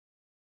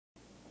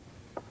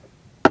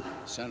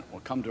Senate will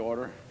come to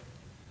order.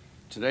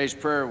 Today's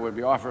prayer will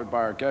be offered by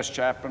our guest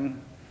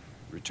chaplain,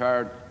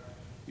 retired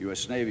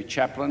U.S. Navy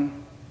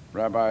chaplain,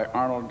 Rabbi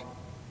Arnold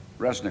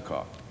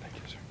Resnicoff. Thank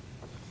you, sir.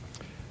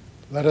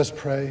 Let us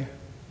pray.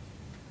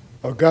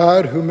 O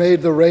God, who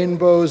made the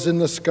rainbows in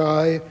the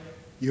sky,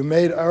 you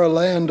made our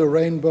land a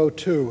rainbow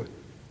too.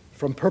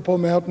 From purple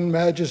mountain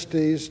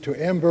majesties to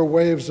amber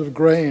waves of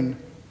grain,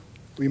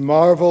 we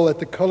marvel at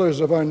the colors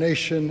of our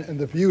nation and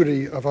the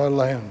beauty of our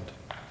land.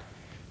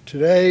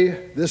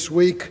 Today, this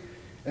week,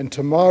 and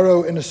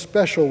tomorrow in a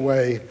special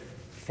way,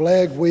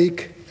 Flag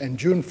Week and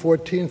June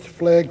 14th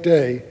Flag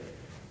Day,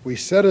 we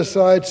set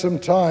aside some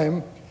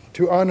time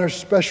to honor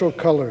special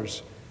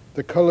colors,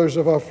 the colors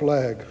of our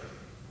flag.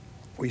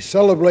 We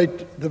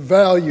celebrate the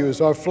values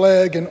our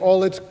flag in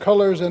all its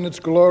colors and its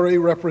glory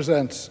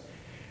represents,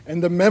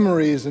 and the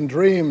memories and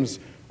dreams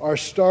our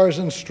stars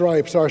and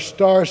stripes, our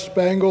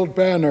Star-Spangled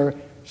Banner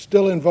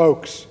still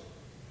invokes.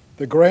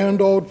 The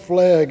grand old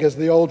flag, as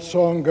the old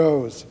song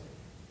goes,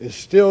 is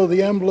still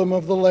the emblem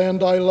of the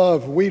land I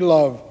love, we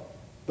love,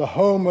 the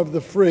home of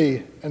the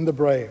free and the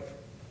brave.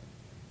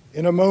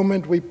 In a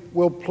moment, we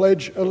will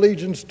pledge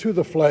allegiance to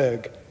the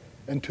flag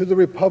and to the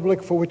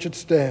republic for which it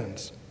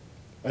stands.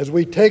 As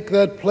we take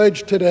that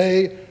pledge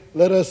today,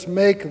 let us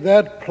make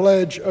that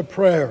pledge a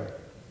prayer.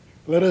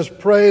 Let us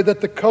pray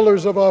that the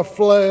colors of our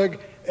flag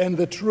and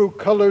the true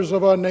colors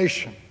of our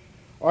nation,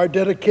 our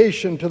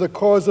dedication to the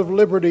cause of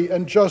liberty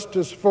and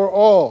justice for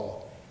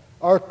all,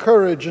 our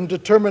courage and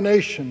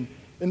determination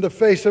in the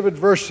face of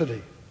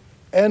adversity,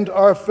 and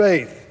our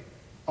faith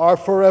are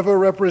forever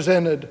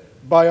represented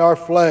by our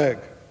flag.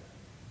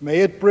 May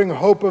it bring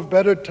hope of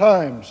better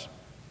times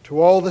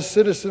to all the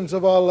citizens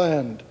of our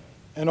land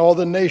and all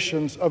the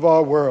nations of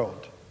our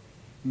world.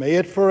 May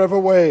it forever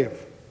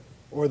wave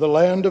o'er the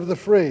land of the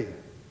free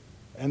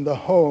and the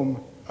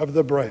home of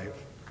the brave.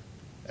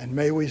 And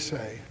may we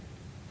say,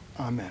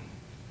 Amen.